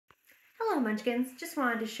Hello Munchkins, just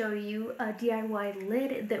wanted to show you a DIY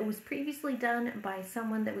lid that was previously done by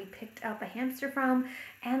someone that we picked up a hamster from,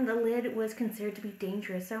 and the lid was considered to be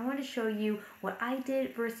dangerous. So I want to show you what I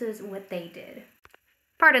did versus what they did.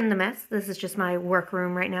 Pardon the mess, this is just my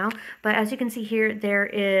workroom right now, but as you can see here, there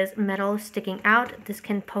is metal sticking out. This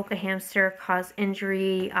can poke a hamster, cause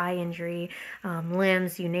injury, eye injury,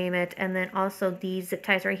 limbs, you name it. And then also these zip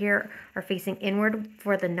ties right here are facing inward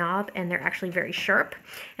for the knob, and they're actually very sharp.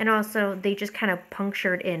 And also they just kind of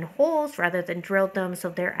punctured in holes rather than drilled them, so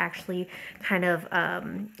they're actually kind of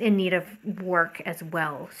in need of work as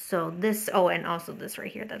well. So this, oh, and also this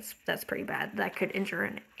right here, that's pretty bad. That could injure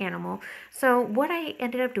an animal. So what I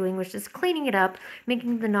ended up doing was just cleaning it up,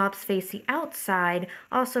 making the knobs face the outside,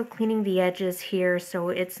 also cleaning the edges here so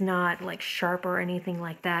it's not like sharp or anything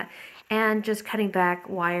like that, and just cutting back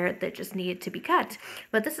wire that just needed to be cut.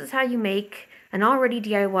 But this is how you make an already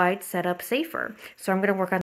DIY setup safer. So I'm going to work on